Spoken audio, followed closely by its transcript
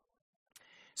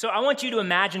So I want you to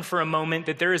imagine for a moment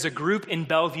that there is a group in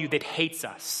Bellevue that hates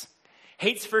us,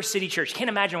 hates First City Church. Can't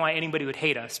imagine why anybody would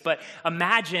hate us, but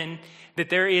imagine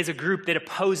that there is a group that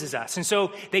opposes us. And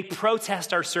so they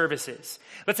protest our services.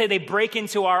 Let's say they break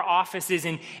into our offices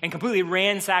and completely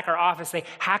ransack our office. They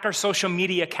hack our social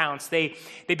media accounts. They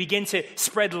begin to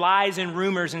spread lies and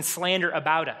rumors and slander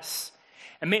about us.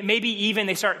 And maybe even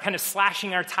they start kind of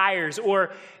slashing our tires, or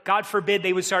God forbid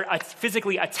they would start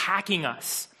physically attacking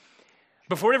us.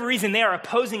 But for whatever reason, they are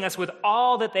opposing us with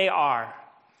all that they are.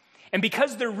 And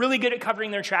because they're really good at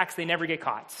covering their tracks, they never get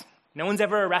caught. No one's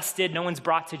ever arrested. No one's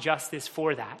brought to justice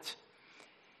for that.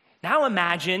 Now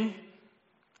imagine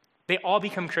they all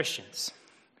become Christians.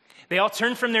 They all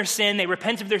turn from their sin, they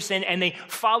repent of their sin, and they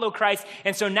follow Christ.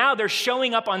 And so now they're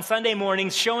showing up on Sunday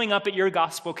mornings, showing up at your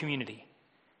gospel community.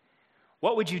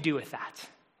 What would you do with that?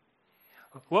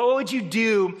 What would you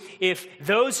do if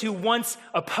those who once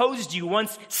opposed you,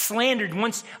 once slandered,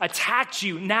 once attacked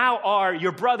you, now are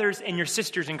your brothers and your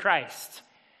sisters in Christ?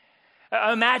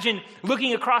 Imagine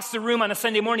looking across the room on a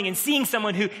Sunday morning and seeing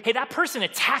someone who, hey, that person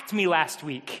attacked me last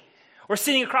week. Or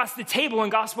sitting across the table in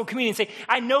gospel community and say,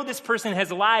 I know this person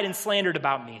has lied and slandered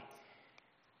about me.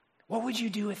 What would you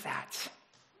do with that?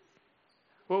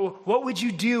 What would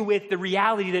you do with the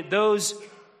reality that those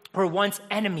who were once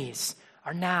enemies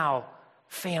are now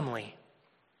family?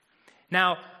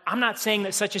 Now, I'm not saying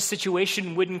that such a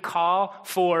situation wouldn't call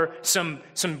for some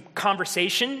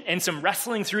conversation and some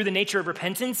wrestling through the nature of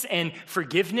repentance and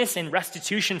forgiveness and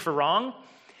restitution for wrong.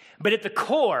 But at the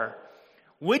core,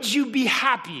 would you be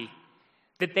happy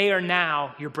that they are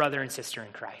now your brother and sister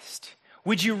in Christ?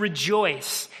 Would you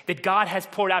rejoice that God has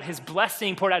poured out his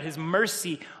blessing, poured out his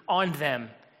mercy on them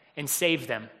and saved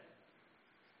them?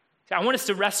 I want us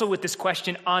to wrestle with this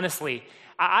question honestly.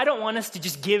 I don't want us to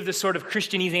just give the sort of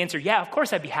Christianese answer, yeah, of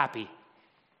course I'd be happy.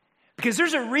 Because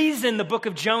there's a reason the book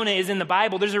of Jonah is in the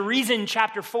Bible. There's a reason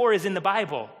chapter 4 is in the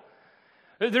Bible.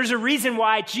 There's a reason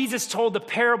why Jesus told the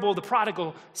parable of the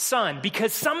prodigal son,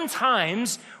 because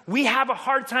sometimes we have a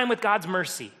hard time with God's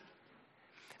mercy.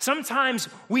 Sometimes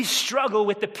we struggle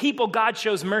with the people God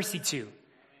shows mercy to.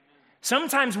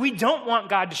 Sometimes we don't want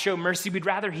God to show mercy. We'd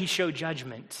rather he show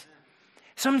judgment.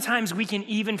 Sometimes we can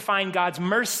even find God's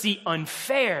mercy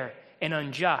unfair and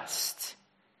unjust.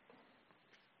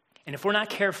 And if we're not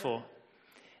careful,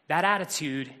 that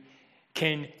attitude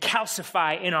can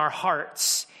calcify in our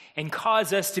hearts and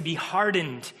cause us to be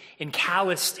hardened and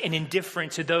calloused and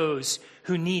indifferent to those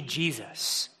who need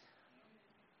Jesus.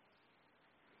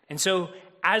 And so,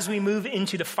 as we move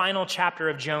into the final chapter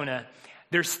of Jonah,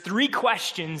 there's 3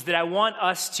 questions that I want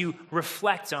us to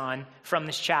reflect on from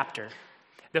this chapter.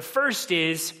 The first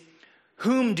is,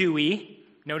 whom do we,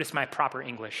 notice my proper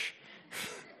English,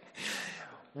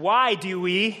 why do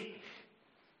we,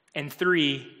 and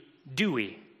 3, do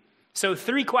we? So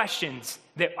 3 questions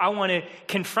that I want to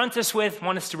confront us with,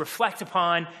 want us to reflect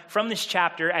upon from this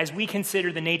chapter as we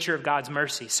consider the nature of God's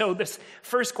mercy. So this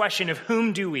first question of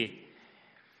whom do we?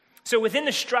 So within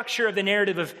the structure of the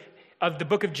narrative of the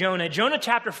book of Jonah, Jonah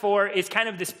chapter 4 is kind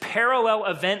of this parallel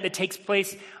event that takes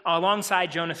place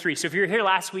alongside Jonah 3. So if you were here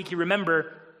last week, you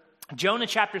remember Jonah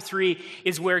chapter 3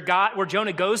 is where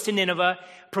Jonah goes to Nineveh,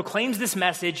 proclaims this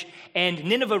message, and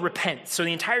Nineveh repents. So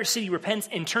the entire city repents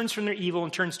and turns from their evil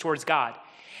and turns towards God.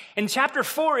 And chapter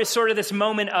 4 is sort of this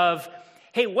moment of,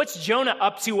 hey, what's Jonah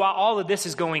up to while all of this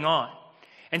is going on?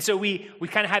 And so we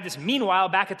kind of have this meanwhile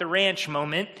back at the ranch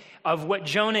moment of what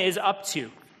Jonah is up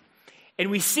to. And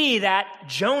we see that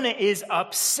Jonah is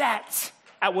upset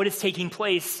at what is taking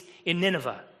place in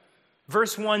Nineveh.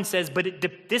 Verse 1 says, but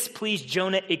it displeased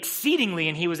Jonah exceedingly,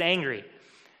 and he was angry.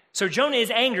 So Jonah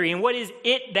is angry, and what is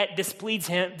it that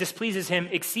displeases him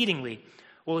exceedingly?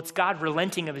 Well, it's God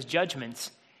relenting of his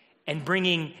judgments and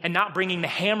not bringing the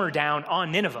hammer down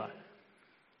on Nineveh.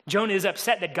 Jonah is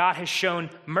upset that God has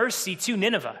shown mercy to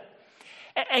Nineveh.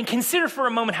 And consider for a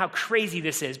moment how crazy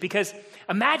this is, because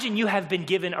imagine you have been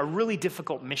given a really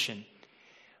difficult mission.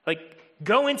 Like,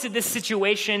 go into this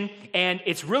situation, and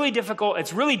it's really difficult,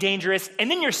 it's really dangerous, and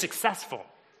then you're successful,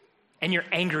 and you're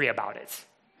angry about it.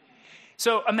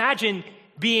 So imagine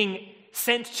being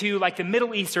sent to like the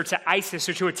Middle East or to ISIS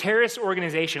or to a terrorist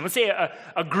organization. Let's say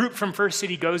a group from First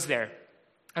City goes there,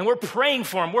 and we're praying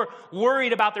for them. We're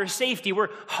worried about their safety. We're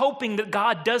hoping that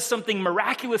God does something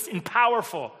miraculous and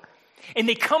powerful. And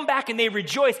they come back and they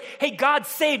rejoice. Hey, God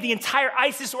saved the entire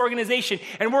ISIS organization,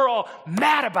 and we're all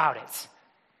mad about it.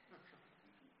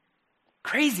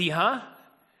 Crazy, huh?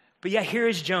 But yeah, here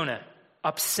is Jonah,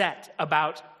 upset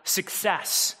about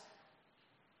success.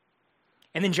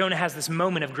 And then Jonah has this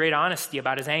moment of great honesty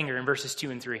about his anger in verses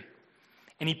 2 and 3.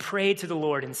 And he prayed to the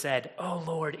Lord and said, "Oh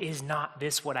Lord, is not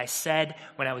this what I said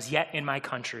when I was yet in my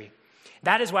country?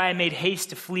 That is why I made haste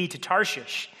to flee to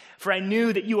Tarshish, for I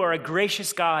knew that you are a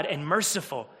gracious God and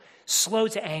merciful, slow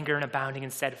to anger and abounding in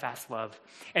steadfast love,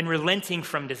 and relenting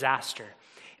from disaster.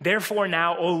 Therefore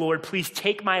now, O Lord, please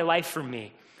take my life from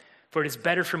me, for it is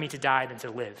better for me to die than to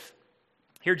live."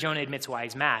 Here Jonah admits why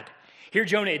he's mad. Here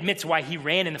Jonah admits why he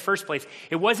ran in the first place.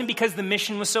 It wasn't because the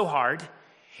mission was so hard.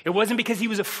 It wasn't because he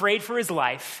was afraid for his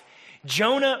life.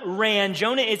 Jonah ran.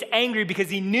 Jonah is angry because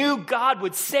he knew God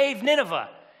would save Nineveh.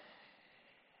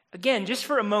 Again, just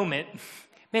for a moment,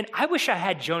 man, I wish I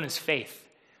had Jonah's faith.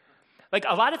 Like,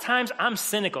 a lot of times I'm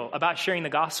cynical about sharing the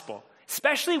gospel,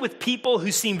 especially with people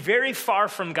who seem very far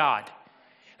from God.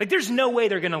 Like, there's no way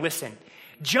they're going to listen.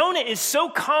 Jonah is so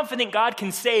confident God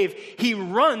can save, he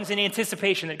runs in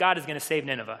anticipation that God is going to save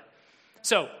Nineveh.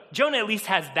 So Jonah at least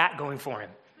has that going for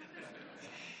him.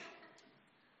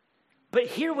 But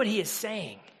hear what he is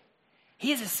saying.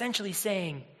 He is essentially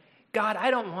saying, God, I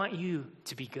don't want you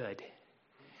to be good.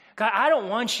 God, I don't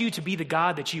want you to be the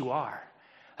God that you are.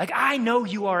 Like, I know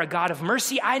you are a God of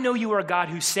mercy. I know you are a God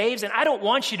who saves, and I don't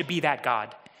want you to be that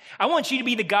God. I want you to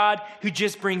be the God who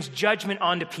just brings judgment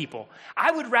onto people.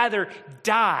 I would rather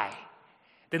die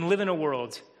than live in a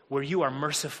world where you are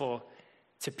merciful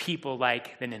to people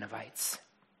like the Ninevites.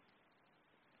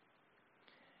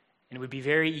 And it would be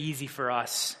very easy for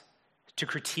us to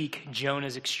critique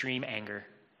Jonah's extreme anger.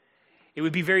 It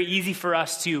would be very easy for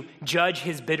us to judge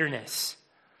his bitterness.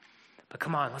 But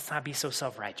come on, let's not be so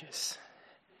self-righteous.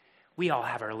 We all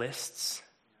have our lists.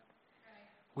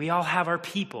 We all have our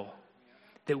people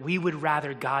that we would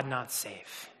rather God not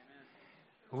save.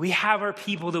 We have our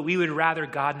people that we would rather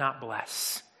God not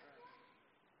bless.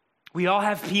 We all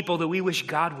have people that we wish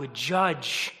God would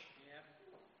judge.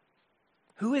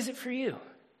 Who is it for you?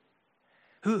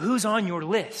 Who's on your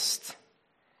list?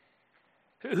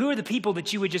 Who are the people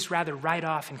that you would just rather write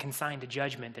off and consign to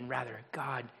judgment than rather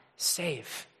God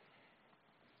save?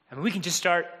 I mean, we can just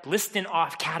start listing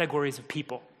off categories of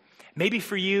people. Maybe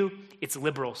for you, it's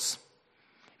liberals.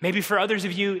 Maybe for others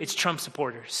of you, it's Trump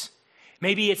supporters.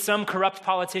 Maybe it's some corrupt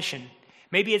politician.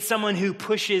 Maybe it's someone who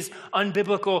pushes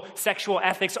unbiblical sexual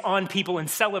ethics on people and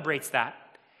celebrates that.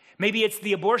 Maybe it's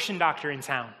the abortion doctor in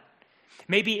town.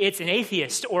 Maybe it's an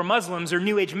atheist or Muslims or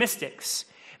New Age mystics.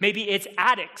 Maybe it's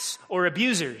addicts or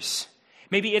abusers.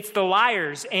 Maybe it's the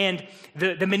liars and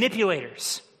the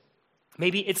manipulators.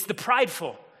 Maybe it's the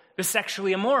prideful, the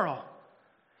sexually immoral.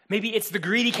 Maybe it's the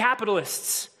greedy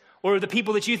capitalists or the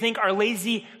people that you think are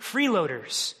lazy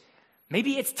freeloaders.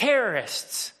 Maybe it's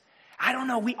terrorists. I don't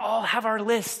know. We all have our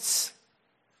lists.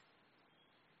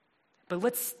 But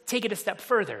let's take it a step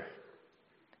further.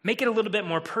 Make it a little bit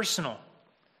more personal.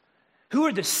 Who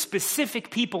are the specific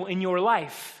people in your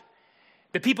life?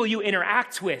 The people you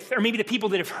interact with, or maybe the people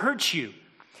that have hurt you.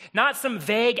 Not some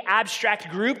vague, abstract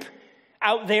group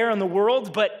out there in the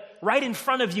world, but right in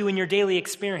front of you in your daily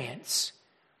experience.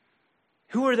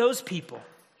 Who are those people?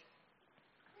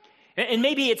 And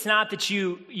maybe it's not that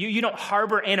you don't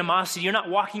harbor animosity. You're not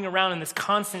walking around in this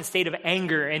constant state of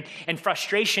anger and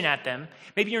frustration at them.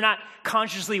 Maybe you're not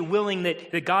consciously willing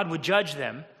that God would judge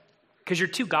them because you're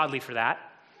too godly for that.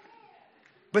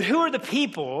 But who are the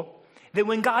people that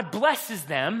when God blesses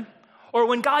them or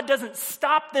when God doesn't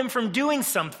stop them from doing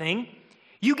something,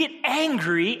 you get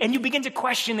angry and you begin to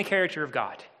question the character of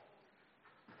God?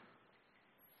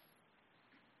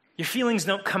 Your feelings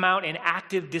don't come out in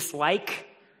active dislike.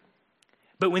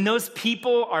 But when those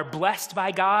people are blessed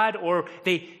by God or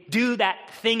they do that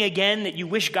thing again that you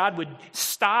wish God would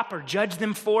stop or judge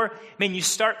them for, man, you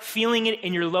start feeling it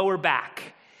in your lower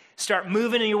back. Start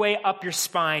moving your way up your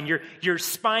spine. Your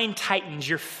spine tightens,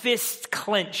 your fists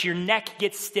clench, your neck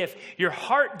gets stiff, your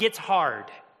heart gets hard.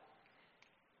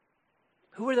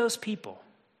 Who are those people?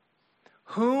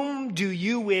 Whom do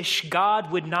you wish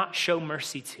God would not show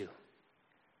mercy to?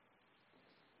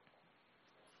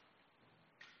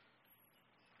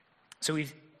 So we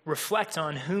reflect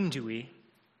on whom do we.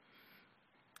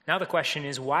 Now the question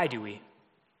is, why do we?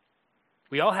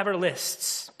 We all have our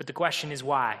lists, but the question is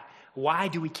why? Why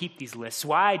do we keep these lists?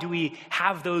 Why do we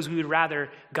have those we would rather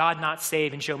God not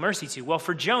save and show mercy to? Well,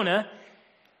 for Jonah,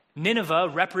 Nineveh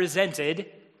represented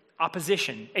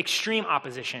opposition, extreme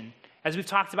opposition. As we've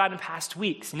talked about in past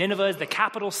weeks, Nineveh is the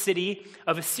capital city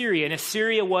of Assyria, and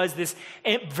Assyria was this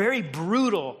very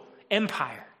brutal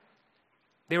empire.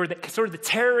 They were sort of the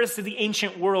terrorists of the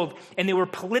ancient world, and they were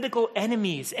political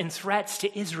enemies and threats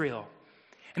to Israel.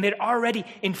 And they'd already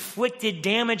inflicted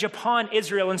damage upon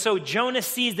Israel. And so Jonah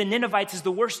sees the Ninevites as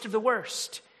the worst of the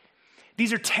worst.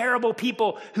 These are terrible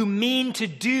people who mean to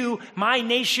do my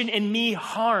nation and me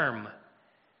harm.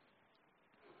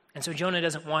 And so Jonah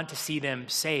doesn't want to see them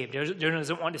saved. Jonah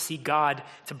doesn't want to see God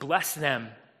to bless them.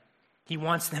 He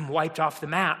wants them wiped off the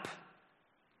map.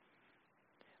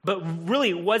 But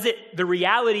really, was it the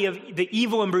reality of the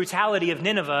evil and brutality of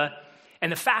Nineveh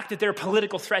and the fact that they're a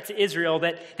political threat to Israel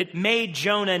that made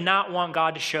Jonah not want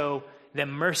God to show them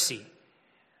mercy?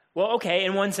 Well, okay,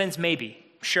 in one sense, maybe.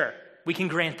 Sure, we can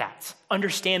grant that.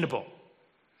 Understandable.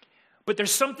 But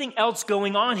there's something else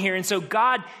going on here. And so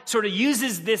God sort of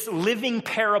uses this living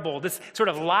parable, this sort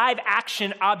of live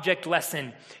action object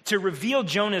lesson to reveal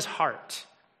Jonah's heart.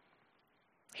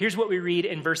 Here's what we read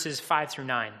in verses 5 through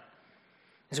 9.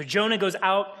 And so Jonah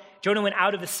went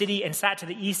out of the city and sat to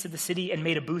the east of the city and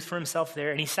made a booth for himself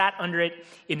there. And he sat under it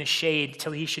in the shade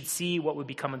till he should see what would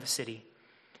become of the city.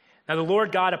 Now the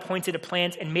Lord God appointed a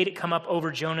plant and made it come up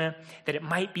over Jonah that it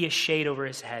might be a shade over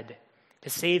his head to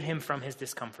save him from his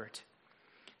discomfort.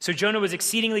 So Jonah was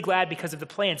exceedingly glad because of the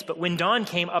plants. But when dawn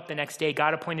came up the next day,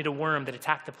 God appointed a worm that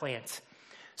attacked the plants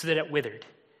so that it withered.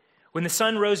 When the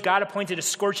sun rose, God appointed a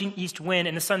scorching east wind,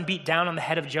 and the sun beat down on the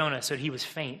head of Jonah so that he was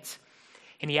faint.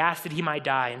 And he asked that he might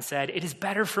die and said, "It is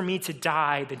better for me to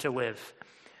die than to live."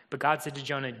 But God said to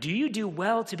Jonah, "Do you do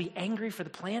well to be angry for the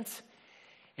plants?"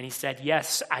 And he said,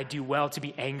 "Yes, I do well to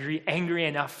be angry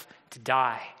enough to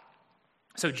die."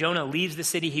 So Jonah leaves the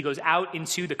city. He goes out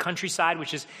into the countryside,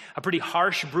 which is a pretty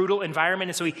harsh, brutal environment.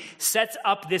 And so he sets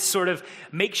up this sort of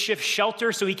makeshift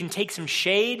shelter so he can take some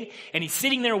shade. And he's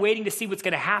sitting there waiting to see what's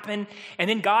going to happen. And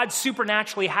then God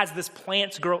supernaturally has this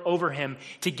plant grow over him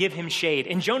to give him shade.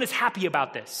 And Jonah's happy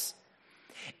about this.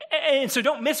 And so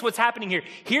don't miss what's happening here.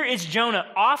 Here is Jonah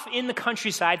off in the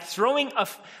countryside throwing a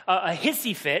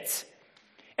hissy fit,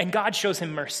 and God shows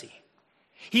him mercy.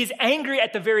 He is angry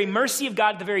at the very mercy of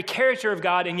God, the very character of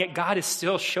God, and yet God is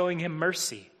still showing him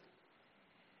mercy.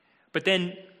 But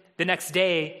then the next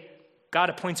day, God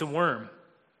appoints a worm,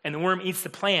 and the worm eats the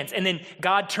plants. And then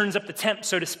God turns up the temp,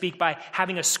 so to speak, by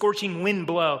having a scorching wind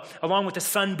blow, along with the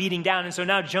sun beating down. And so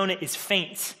now Jonah is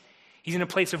faint. He's in a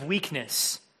place of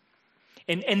weakness.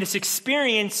 And this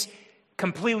experience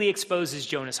completely exposes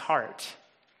Jonah's heart.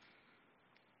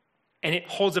 And it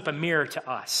holds up a mirror to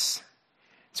us.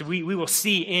 So we will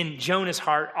see in Jonah's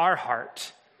heart, our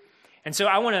heart. And so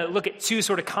I want to look at two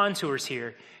sort of contours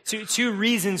here. Two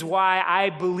reasons why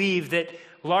I believe that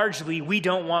largely we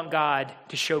don't want God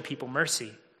to show people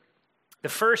mercy. The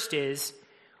first is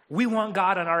we want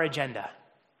God on our agenda.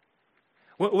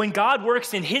 When God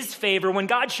works in his favor, when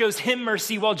God shows him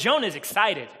mercy, well, Jonah's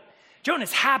excited.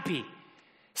 Jonah's happy.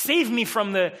 Save me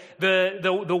from the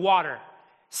water.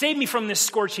 Save me from this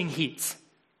scorching heat.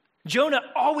 Jonah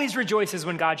always rejoices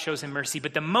when God shows him mercy,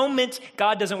 but the moment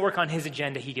God doesn't work on his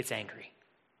agenda, he gets angry.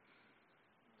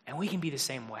 And we can be the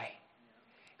same way.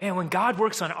 Man, when God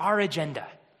works on our agenda,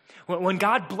 when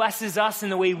God blesses us in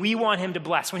the way we want him to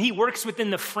bless, when he works within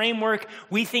the framework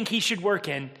we think he should work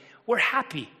in, we're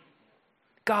happy.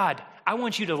 God, I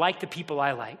want you to like the people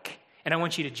I like, and I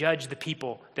want you to judge the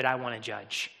people that I want to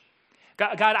judge.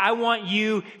 God, I want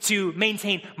you to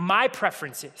maintain my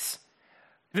preferences.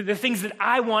 The things that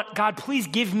I want, God, please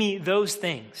give me those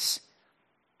things.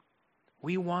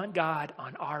 We want God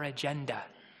on our agenda.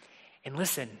 And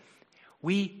listen,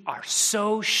 we are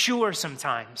so sure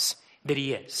sometimes that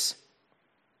he is.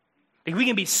 Like we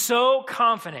can be so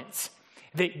confident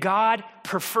that God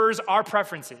prefers our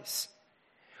preferences.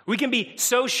 We can be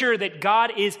so sure that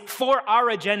God is for our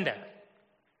agenda.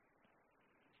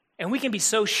 And we can be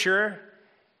so sure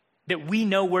that we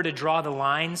know where to draw the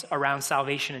lines around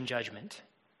salvation and judgment.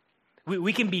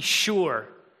 We can be sure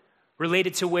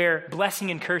related to where blessing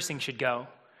and cursing should go,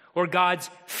 or God's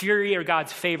fury or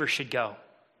God's favor should go.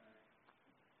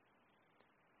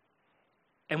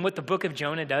 And what the book of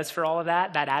Jonah does for all of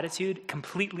that attitude,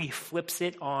 completely flips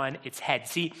it on its head.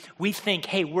 See, we think,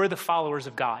 hey, we're the followers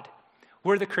of God.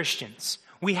 We're the Christians.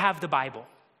 We have the Bible.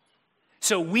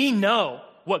 So we know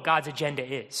what God's agenda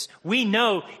is. We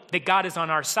know that God is on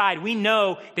our side. We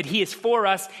know that he is for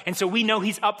us, and so we know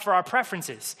he's up for our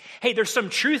preferences. Hey, there's some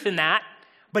truth in that,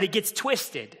 but it gets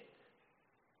twisted.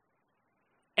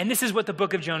 And this is what the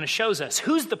book of Jonah shows us.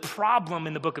 Who's the problem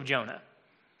in the book of Jonah?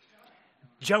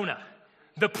 Jonah,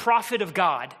 the prophet of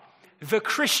God, the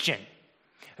Christian.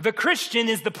 The Christian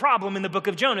is the problem in the book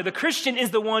of Jonah. The Christian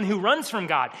is the one who runs from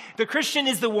God. The Christian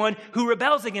is the one who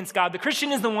rebels against God. The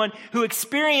Christian is the one who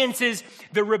experiences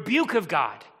the rebuke of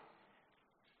God.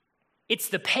 It's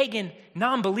the pagan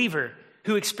non-believer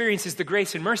who experiences the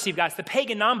grace and mercy of God. It's the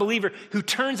pagan non-believer who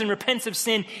turns and repents of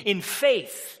sin in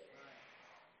faith.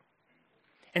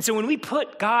 And so when we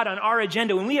put God on our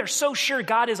agenda, when we are so sure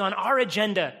God is on our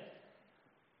agenda,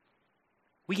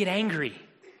 we get angry.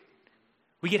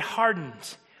 We get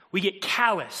hardened. We get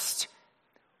calloused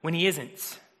when he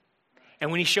isn't.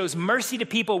 And when he shows mercy to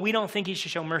people we don't think he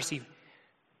should show mercy,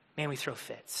 man, we throw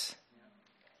fits.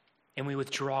 And we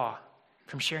withdraw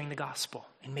from sharing the gospel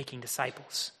and making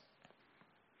disciples.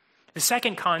 The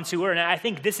second contour, and I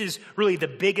think this is really the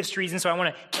biggest reason, so I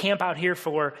want to camp out here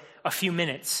for a few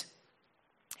minutes,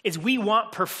 is we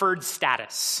want preferred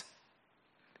status.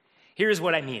 Here's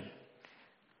what I mean.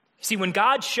 See, when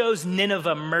God shows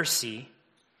Nineveh mercy,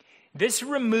 this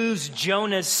removes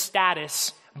Jonah's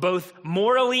status both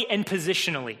morally and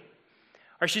positionally.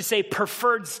 Or I should say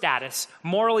preferred status,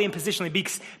 morally and positionally,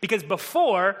 because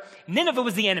before, Nineveh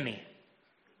was the enemy.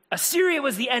 Assyria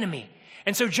was the enemy.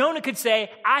 And so Jonah could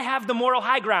say, I have the moral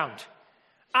high ground.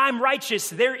 I'm righteous,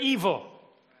 they're evil.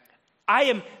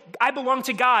 I belong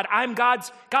to God.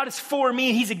 God is for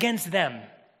me, he's against them.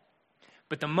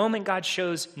 But the moment God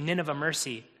shows Nineveh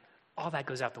mercy, all that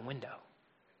goes out the window.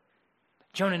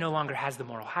 Jonah no longer has the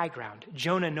moral high ground.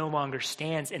 Jonah no longer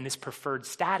stands in this preferred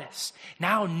status.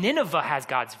 Now Nineveh has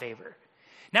God's favor.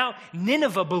 Now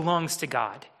Nineveh belongs to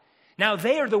God. Now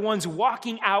they are the ones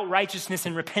walking out righteousness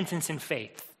and repentance and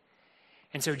faith.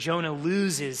 And so Jonah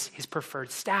loses his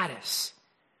preferred status.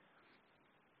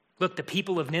 Look, the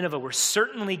people of Nineveh were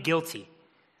certainly guilty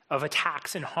of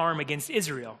attacks and harm against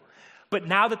Israel. But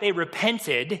now that they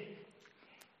repented,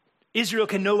 Israel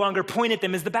can no longer point at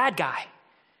them as the bad guy.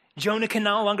 Jonah can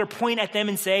no longer point at them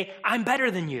and say, I'm better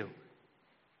than you.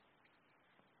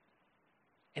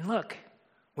 And look,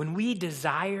 when we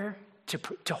desire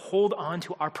to hold on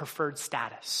to our preferred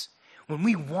status, when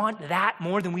we want that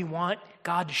more than we want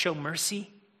God to show mercy,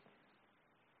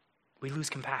 we lose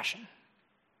compassion.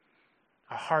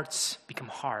 Our hearts become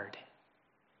hard.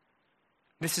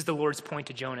 This is the Lord's point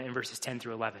to Jonah in verses 10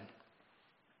 through 11.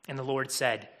 And the Lord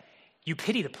said, you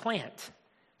pity the plant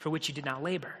for which you did not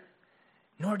labor,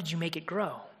 nor did you make it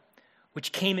grow,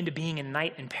 which came into being in a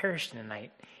night and perished in a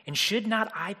night. And should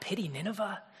not I pity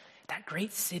Nineveh, that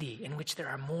great city in which there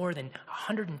are more than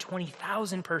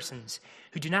 120,000 persons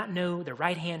who do not know their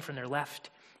right hand from their left,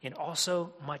 and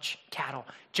also much cattle?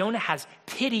 Jonah has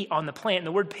pity on the plant. And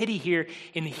the word pity here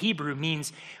in the Hebrew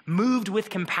means moved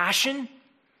with compassion,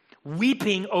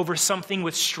 weeping over something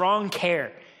with strong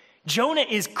care. Jonah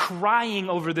is crying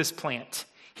over this plant.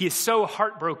 He is so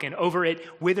heartbroken over it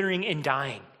withering and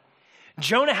dying.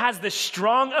 Jonah has this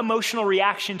strong emotional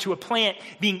reaction to a plant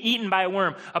being eaten by a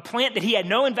worm, a plant that he had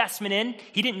no investment in.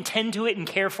 He didn't tend to it and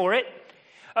care for it,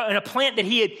 and a plant that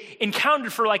he had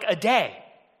encountered for like a day.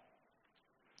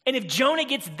 And if Jonah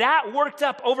gets that worked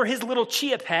up over his little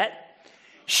chia pet,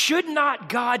 should not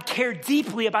God care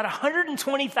deeply about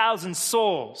 120,000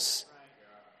 souls?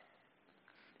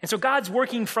 And so God's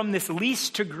working from this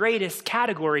least to greatest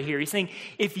category here. He's saying,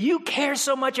 if you care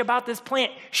so much about this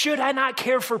plant, should I not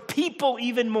care for people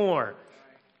even more?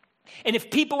 And if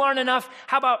people aren't enough,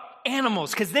 how about animals?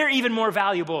 Because they're even more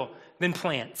valuable than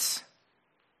plants.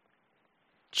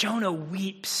 Jonah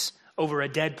weeps over a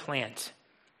dead plant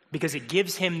because it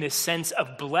gives him this sense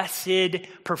of blessed,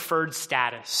 preferred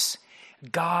status.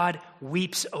 God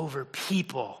weeps over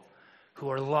people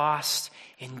who are lost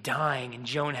and dying, and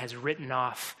Jonah has written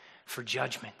off for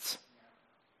judgment.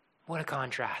 What a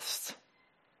contrast.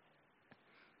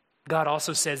 God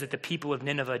also says that the people of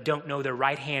Nineveh don't know their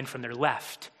right hand from their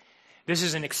left. This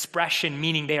is an expression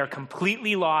meaning they are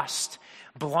completely lost,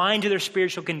 blind to their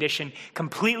spiritual condition,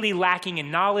 completely lacking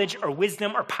in knowledge or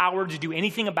wisdom or power to do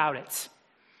anything about it.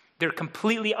 They're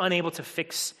completely unable to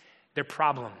fix their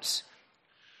problems.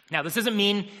 Now, this doesn't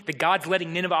mean that God's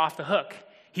letting Nineveh off the hook.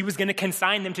 He was going to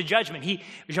consign them to judgment.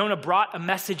 Jonah brought a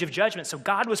message of judgment, so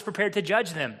God was prepared to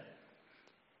judge them.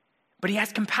 But he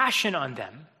has compassion on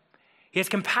them. He has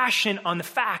compassion on the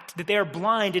fact that they are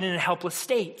blind and in a helpless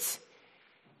state.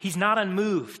 He's not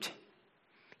unmoved.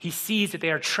 He sees that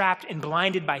they are trapped and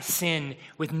blinded by sin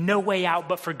with no way out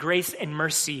but for grace and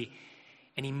mercy,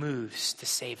 and he moves to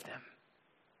save them.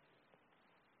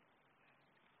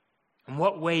 In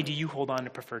what way do you hold on to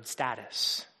preferred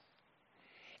status?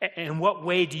 In what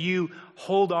way do you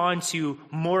hold on to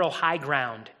moral high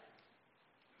ground?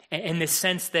 In the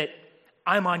sense that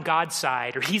I'm on God's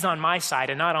side or he's on my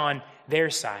side and not on their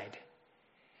side?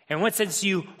 In what sense do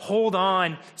you hold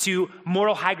on to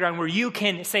moral high ground where you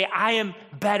can say, I am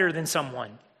better than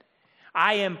someone.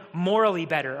 I am morally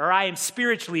better, or I am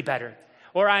spiritually better,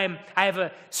 or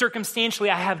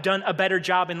circumstantially I have done a better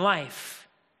job in life.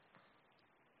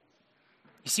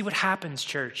 You see what happens,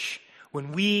 church,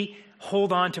 when we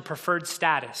hold on to preferred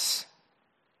status?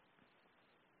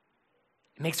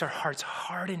 It makes our hearts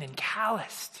hardened and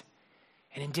calloused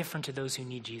and indifferent to those who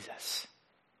need Jesus.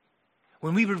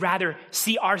 when we would rather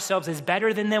see ourselves as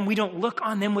better than them, we don't look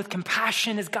on them with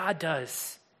compassion as God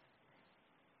does.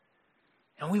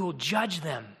 And we will judge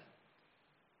them.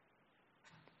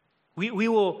 We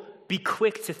will be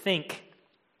quick to think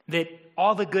that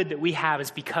all the good that we have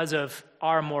is because of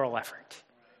our moral effort.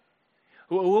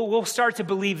 We'll start to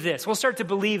believe this. We'll start to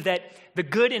believe that the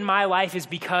good in my life is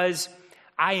because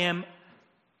I am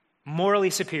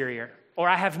morally superior, or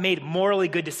I have made morally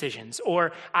good decisions,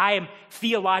 or I am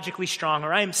theologically strong,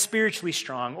 or I am spiritually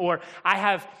strong, or I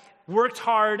have worked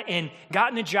hard and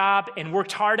gotten a job and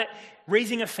worked hard at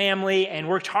raising a family and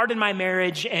worked hard in my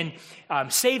marriage and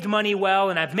saved money well,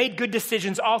 and I've made good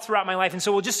decisions all throughout my life. And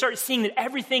so we'll just start seeing that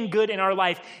everything good in our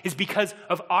life is because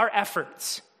of our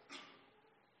efforts.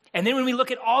 And then when we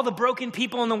look at all the broken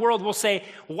people in the world, we'll say,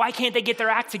 why can't they get their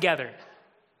act together?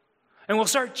 And we'll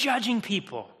start judging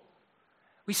people.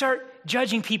 We start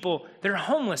judging people that are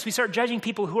homeless. We start judging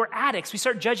people who are addicts. We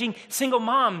start judging single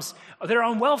moms that are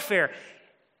on welfare.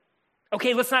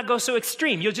 Okay, let's not go so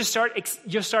extreme. You'll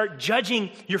start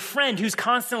judging your friend who's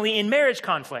constantly in marriage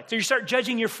conflict. Or you start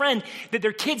judging your friend that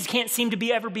their kids can't seem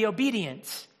to ever be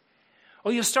obedient.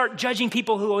 Or you'll start judging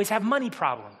people who always have money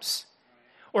problems.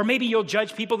 Or maybe you'll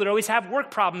judge people that always have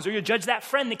work problems. Or you'll judge that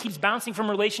friend that keeps bouncing from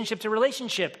relationship to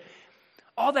relationship.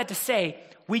 All that to say,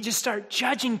 we just start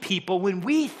judging people when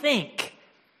we think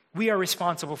we are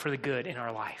responsible for the good in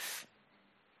our life.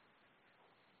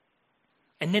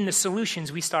 And then the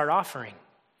solutions we start offering.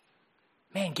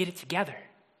 Man, get it together.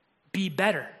 Be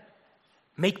better.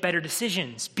 Make better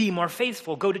decisions. Be more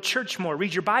faithful. Go to church more.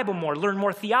 Read your Bible more. Learn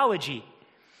more theology.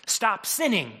 Stop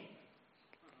sinning.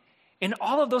 In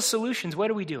all of those solutions, what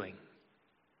are we doing?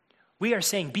 We are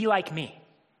saying, be like me.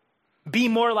 Be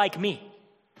more like me.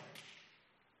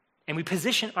 And we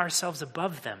position ourselves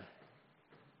above them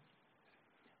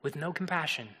with no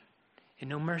compassion and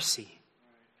no mercy,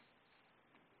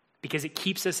 because it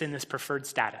keeps us in this preferred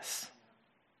status.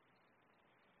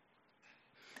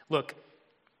 Look,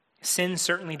 sin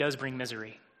certainly does bring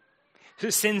misery.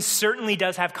 Sin certainly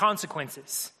does have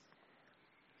consequences.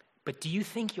 But do you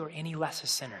think you're any less a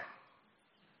sinner?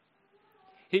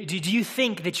 Do you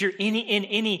think that you're in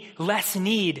any less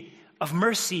need of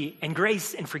mercy and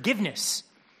grace and forgiveness?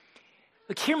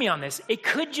 Look, hear me on this. It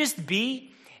could just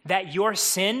be that your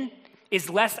sin is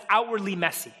less outwardly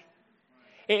messy.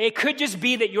 It could just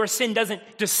be that your sin doesn't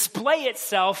display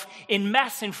itself in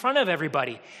mess in front of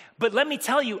everybody. But let me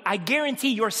tell you, I guarantee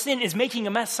your sin is making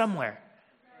a mess somewhere.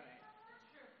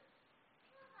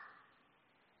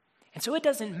 And so it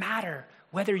doesn't matter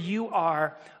whether you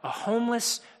are a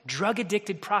homeless,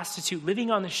 drug-addicted prostitute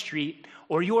living on the street,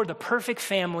 or you're the perfect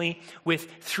family with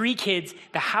 3 kids,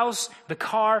 the house, the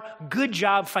car, good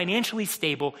job, financially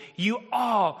stable, you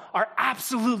all are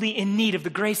absolutely in need of the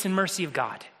grace and mercy of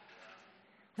God.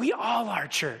 We all are,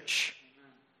 church.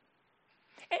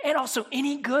 And also,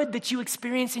 any good that you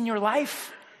experience in your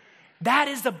life, that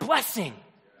is the blessing.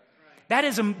 That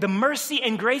is the mercy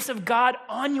and grace of God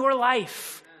on your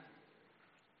life.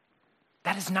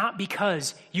 That is not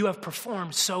because you have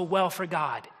performed so well for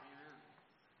God.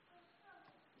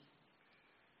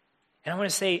 And I want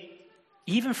to say,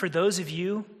 even for those of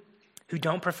you who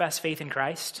don't profess faith in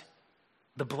Christ,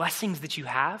 the blessings that you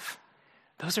have,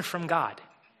 those are from God.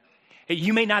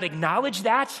 You may not acknowledge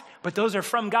that, but those are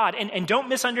from God. And don't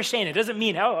misunderstand. It doesn't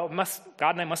mean, God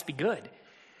and I must be good.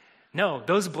 No,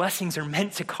 those blessings are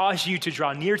meant to cause you to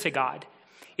draw near to God.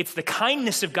 It's the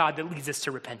kindness of God that leads us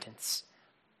to repentance.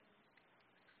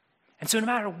 And so no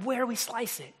matter where we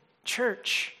slice it,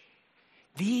 church,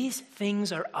 these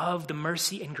things are of the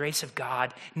mercy and grace of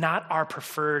God, not our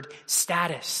preferred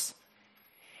status.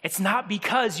 It's not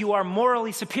because you are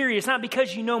morally superior. It's not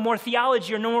because you know more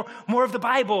theology or know more of the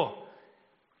Bible.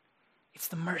 It's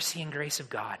the mercy and grace of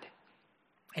God.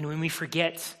 And when we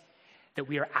forget that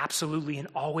we are absolutely and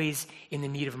always in the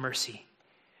need of mercy,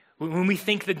 when we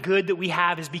think the good that we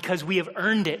have is because we have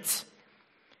earned it,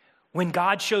 when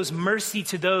God shows mercy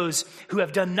to those who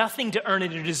have done nothing to earn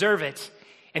it or deserve it,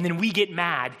 and then we get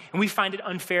mad and we find it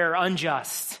unfair or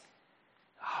unjust,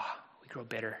 we grow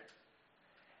bitter.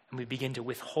 And we begin to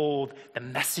withhold the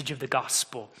message of the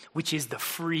gospel, which is the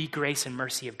free grace and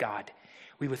mercy of God.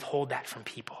 We withhold that from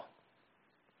people.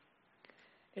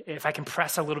 If I can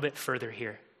press a little bit further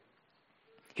here,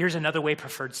 here's another way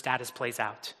preferred status plays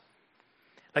out.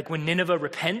 Like when Nineveh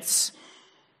repents,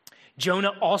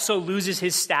 Jonah also loses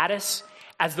his status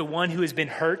as the one who has been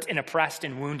hurt and oppressed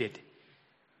and wounded,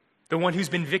 the one who's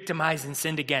been victimized and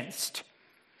sinned against.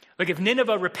 Like if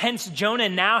Nineveh repents, Jonah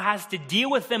now has to deal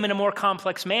with them in a more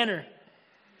complex manner.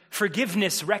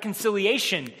 Forgiveness,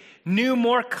 reconciliation, new,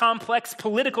 more complex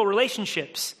political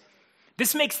relationships.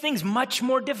 This makes things much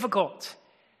more difficult.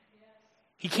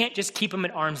 He can't just keep them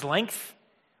at arm's length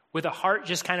with a heart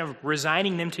just kind of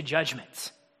resigning them to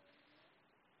judgment.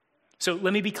 So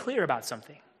let me be clear about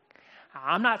something.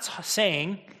 I'm not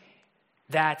saying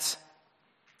that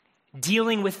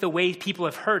dealing with the way people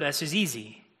have hurt us is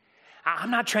easy.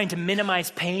 I'm not trying to minimize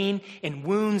pain and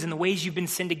wounds and the ways you've been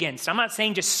sinned against. I'm not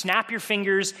saying just snap your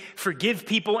fingers, forgive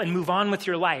people, and move on with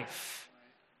your life.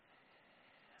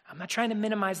 I'm not trying to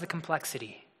minimize the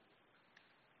complexity.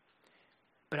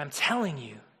 But I'm telling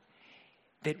you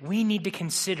that we need to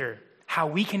consider how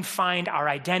we can find our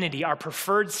identity, our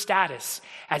preferred status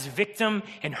as victim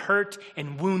and hurt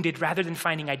and wounded rather than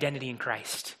finding identity in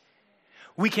Christ.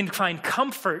 We can find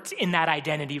comfort in that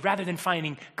identity rather than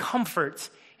finding comfort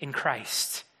in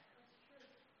Christ.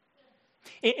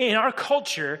 In our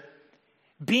culture,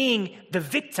 being the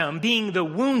victim, being the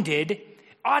wounded,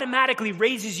 automatically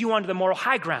raises you onto the moral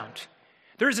high ground.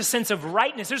 There's a sense of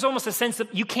rightness. There's almost a sense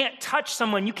that you can't touch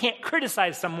someone, you can't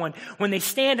criticize someone when they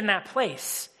stand in that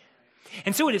place.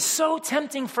 And so it is so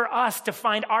tempting for us to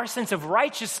find our sense of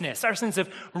righteousness, our sense of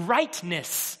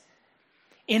rightness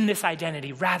in this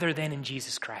identity rather than in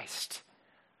Jesus Christ.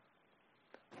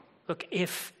 Look,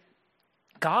 if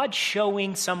God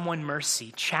showing someone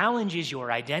mercy challenges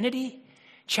your identity,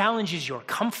 challenges your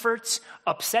comforts,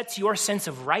 upsets your sense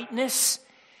of rightness,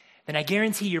 then I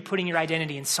guarantee you're putting your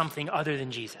identity in something other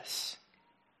than Jesus.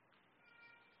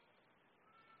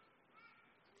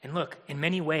 And look, in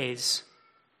many ways,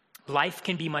 life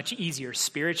can be much easier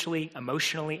spiritually,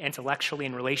 emotionally, intellectually,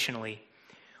 and relationally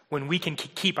when we can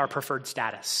keep our preferred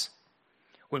status.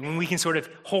 When we can sort of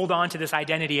hold on to this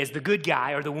identity as the good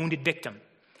guy or the wounded victim.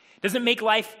 It doesn't make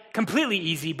life completely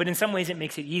easy, but in some ways it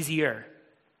makes it easier.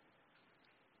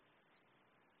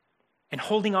 And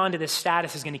holding on to this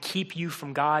status is going to keep you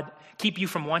from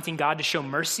wanting God to show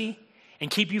mercy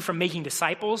and keep you from making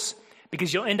disciples,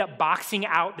 because you'll end up boxing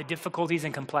out the difficulties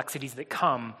and complexities that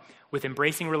come with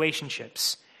embracing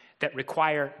relationships that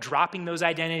require dropping those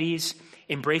identities,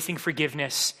 embracing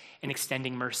forgiveness, and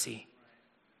extending mercy.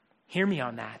 Hear me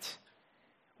on that.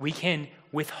 We can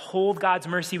withhold God's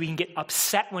mercy. We can get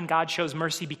upset when God shows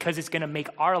mercy because it's going to make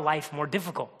our life more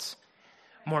difficult,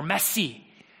 more messy,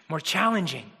 more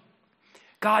challenging.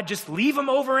 God, just leave them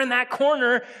over in that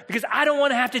corner because I don't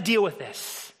want to have to deal with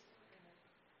this.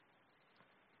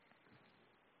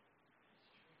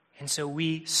 And so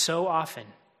we so often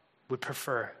would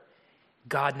prefer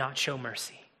God not show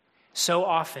mercy. So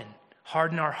often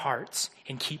harden our hearts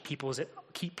and keep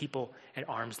people at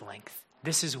arm's length.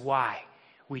 This is why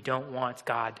we don't want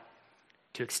God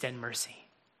to extend mercy.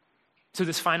 So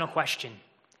this final question,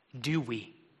 do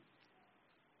we?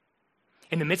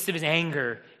 In the midst of his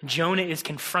anger, Jonah is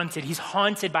confronted. He's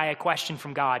haunted by a question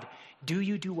from God. Do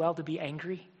you do well to be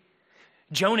angry?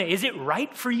 Jonah, is it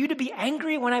right for you to be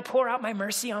angry when I pour out my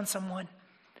mercy on someone?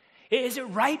 Is it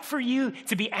right for you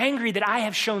to be angry that I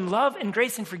have shown love and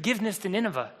grace and forgiveness to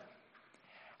Nineveh?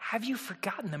 Have you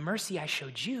forgotten the mercy I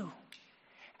showed you?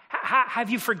 Have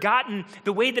you forgotten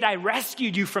the way that I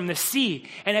rescued you from the sea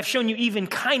and have shown you even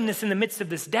kindness in the midst of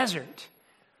this desert?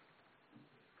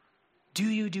 Do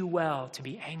you do well to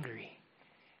be angry?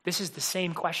 This is the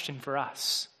same question for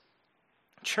us.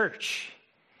 Church,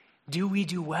 do we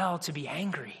do well to be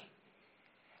angry?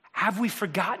 Have we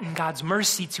forgotten God's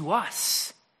mercy to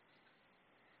us?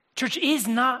 Church, is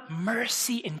not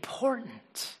mercy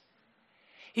important?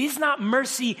 Is not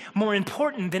mercy more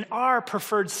important than our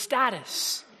preferred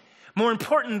status? More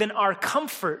important than our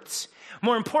comforts?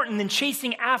 More important than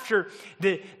chasing after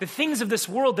the things of this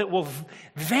world that will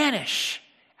vanish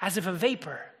as if a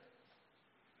vapor?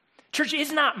 Church,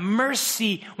 is not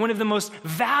mercy one of the most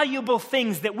valuable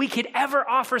things that we could ever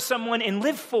offer someone and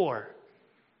live for?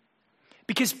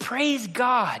 Because praise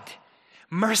God,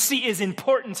 mercy is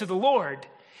important to the Lord.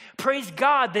 Praise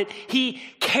God that he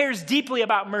cares deeply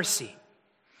about mercy.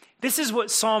 This is what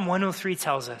Psalm 103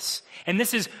 tells us. And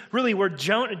this is really where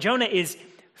Jonah is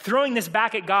throwing this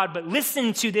back at God, but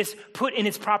listen to this put in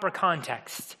its proper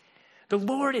context. The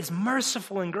Lord is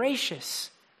merciful and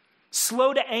gracious,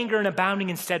 slow to anger and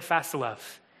abounding in steadfast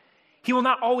love. He will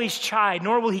not always chide,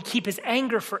 nor will he keep his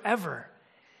anger forever.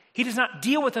 He does not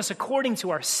deal with us according to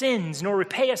our sins, nor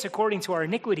repay us according to our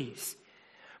iniquities.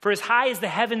 For as high as the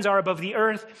heavens are above the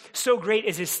earth, so great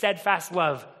is his steadfast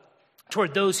love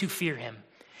toward those who fear him.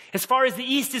 As far as the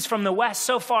east is from the west,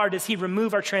 so far does he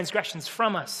remove our transgressions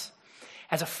from us.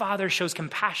 As a father shows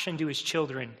compassion to his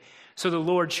children, so the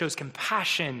Lord shows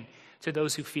compassion to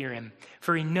those who fear him.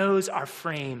 For he knows our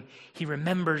frame. He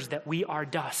remembers that we are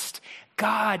dust.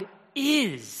 God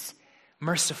is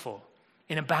merciful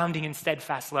and abounding in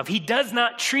steadfast love. He does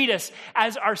not treat us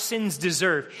as our sins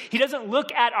deserve. He doesn't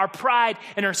look at our pride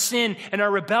and our sin and our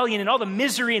rebellion and all the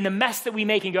misery and the mess that we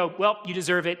make and go, well, you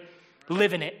deserve it.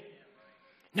 Live in it.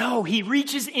 No, he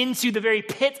reaches into the very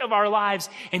pit of our lives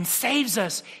and saves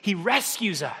us. He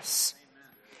rescues us.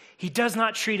 He does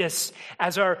not treat us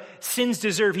as our sins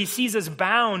deserve. He sees us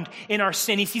bound in our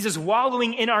sin. He sees us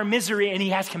wallowing in our misery, and he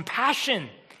has compassion,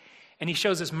 and he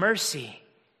shows us mercy.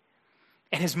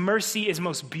 And his mercy is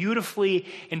most beautifully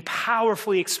and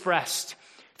powerfully expressed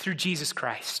through Jesus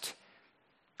Christ.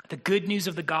 The good news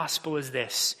of the gospel is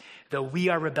this: though we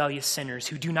are rebellious sinners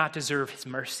who do not deserve his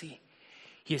mercy,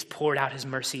 he has poured out his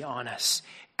mercy on us.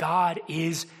 God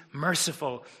is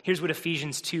merciful. Here's what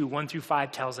Ephesians 2,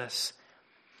 1-5 tells us.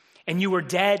 And you were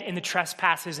dead in the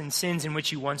trespasses and sins in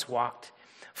which you once walked,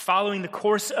 following the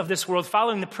course of this world,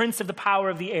 following the prince of the power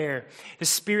of the air, the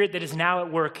spirit that is now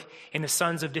at work in the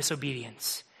sons of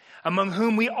disobedience, among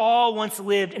whom we all once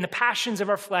lived in the passions of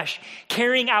our flesh,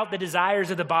 carrying out the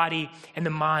desires of the body and the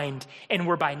mind, and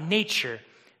were by nature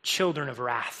children of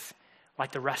wrath,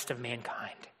 like the rest of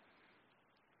mankind.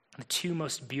 The two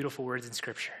most beautiful words in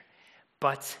Scripture: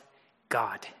 but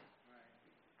God,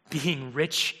 being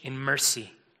rich in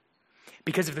mercy,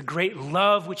 because of the great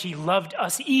love which he loved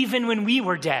us even when we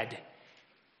were dead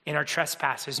in our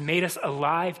trespasses, made us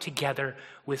alive together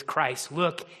with Christ.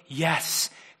 Look,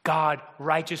 yes, God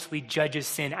righteously judges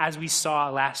sin, as we saw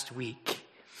last week.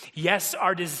 Yes,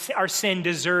 our sin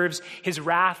deserves his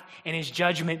wrath and his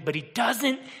judgment, but he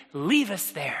doesn't leave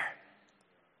us there.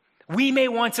 We may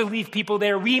want to leave people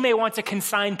there. We may want to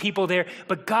consign people there,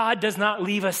 but God does not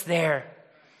leave us there.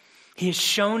 He has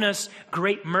shown us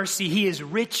great mercy. He is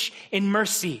rich in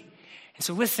mercy. And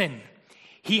so listen,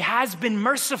 he has been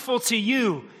merciful to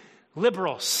you,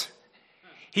 liberals.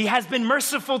 He has been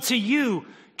merciful to you,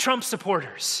 Trump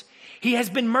supporters. He has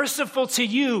been merciful to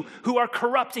you who are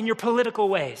corrupt in your political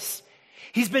ways.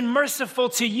 He's been merciful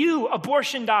to you,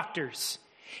 abortion doctors.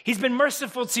 He's been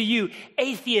merciful to you,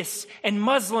 atheists and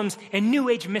Muslims and New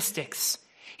Age mystics.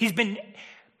 He's been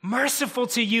merciful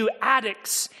to you,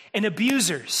 addicts and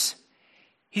abusers.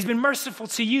 He's been merciful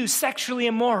to you, sexually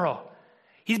immoral.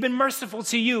 He's been merciful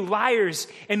to you, liars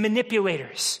and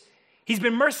manipulators. He's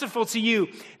been merciful to you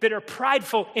that are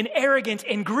prideful and arrogant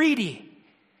and greedy.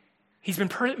 He's been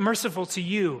merciful to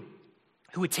you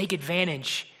who would take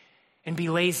advantage and be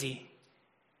lazy.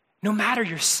 No matter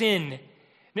your sin,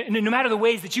 no matter the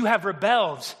ways that you have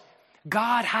rebelled,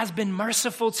 God has been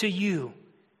merciful to you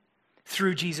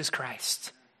through Jesus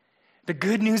Christ. The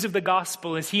good news of the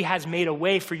gospel is he has made a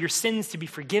way for your sins to be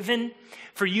forgiven,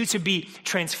 for you to be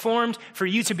transformed, for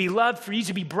you to be loved, for you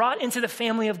to be brought into the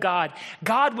family of God.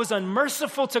 God was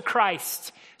unmerciful to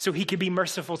Christ so he could be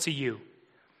merciful to you.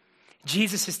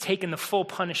 Jesus has taken the full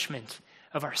punishment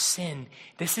of our sin.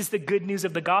 This is the good news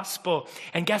of the gospel.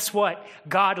 And guess what?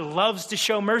 God loves to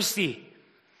show mercy.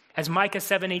 As Micah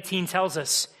 7:18 tells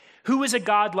us, who is a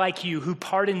God like you who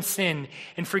pardons sin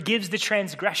and forgives the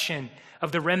transgression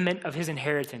of the remnant of his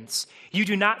inheritance? You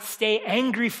do not stay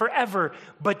angry forever,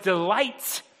 but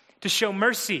delight to show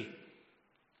mercy.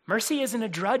 Mercy isn't a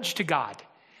drudge to God.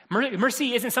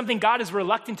 Mercy isn't something God is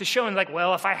reluctant to show and like,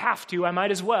 well, if I have to, I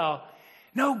might as well.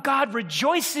 No, God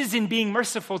rejoices in being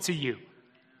merciful to you.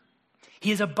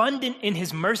 He is abundant in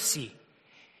his mercy.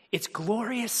 It's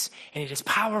glorious and it is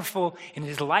powerful and it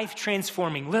is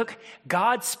life-transforming. Look,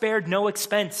 God spared no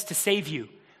expense to save you.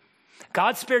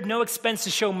 God spared no expense to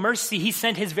show mercy. He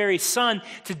sent his very son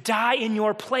to die in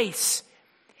your place.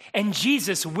 And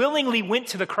Jesus willingly went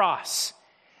to the cross.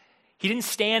 He didn't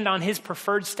stand on his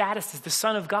preferred status as the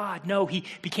Son of God. No, he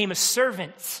became a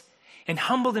servant and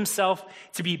humbled himself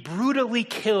to be brutally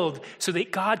killed so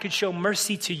that God could show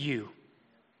mercy to you.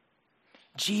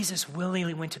 Jesus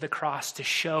willingly went to the cross to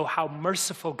show how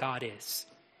merciful God is.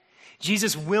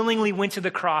 Jesus willingly went to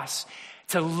the cross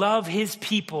to love his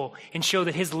people and show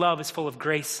that his love is full of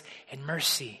grace and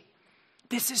mercy.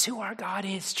 This is who our God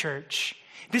is, church.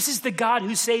 This is the God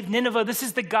who saved Nineveh. This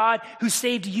is the God who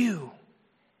saved you.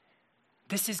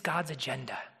 This is God's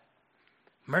agenda: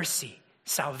 mercy,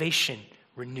 salvation,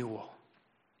 renewal.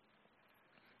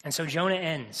 And so Jonah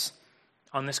ends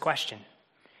on this question.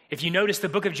 If you notice, the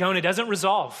book of Jonah doesn't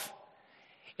resolve.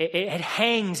 It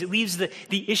hangs, it leaves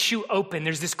the issue open.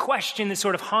 There's this question that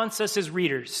sort of haunts us as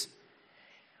readers.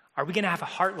 Are we going to have a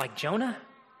heart like Jonah?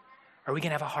 Or are we going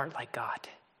to have a heart like God?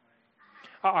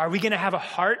 Are we going to have a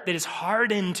heart that is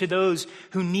hardened to those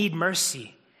who need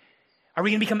mercy? Are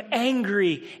we going to become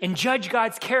angry and judge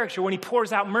God's character when he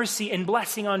pours out mercy and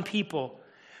blessing on people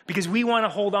because we want to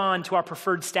hold on to our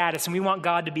preferred status and we want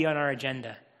God to be on our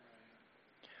agenda?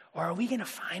 Or are we going to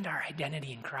find our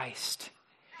identity in Christ?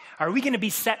 Are we going to be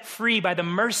set free by the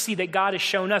mercy that God has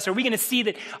shown us? Are we going to see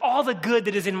that all the good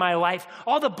that is in my life,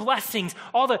 all the blessings,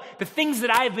 all the things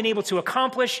that I have been able to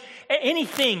accomplish,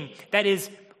 anything that is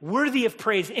worthy of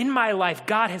praise in my life,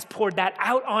 God has poured that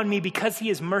out on me because he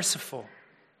is merciful.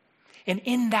 And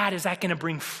in that is that going to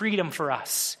bring freedom for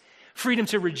us. Freedom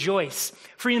to rejoice,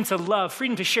 freedom to love,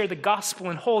 freedom to share the gospel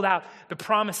and hold out the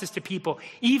promises to people,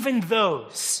 even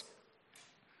those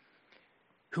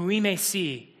who we may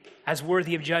see as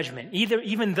worthy of judgment,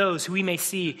 even those who we may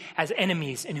see as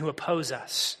enemies and who oppose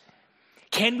us.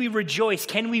 Can we rejoice?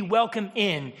 Can we welcome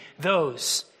in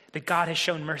those that God has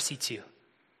shown mercy to?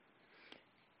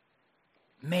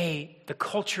 May the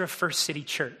culture of First City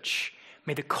Church,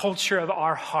 may the culture of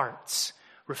our hearts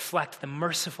reflect the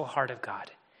merciful heart of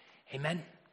God. Amen.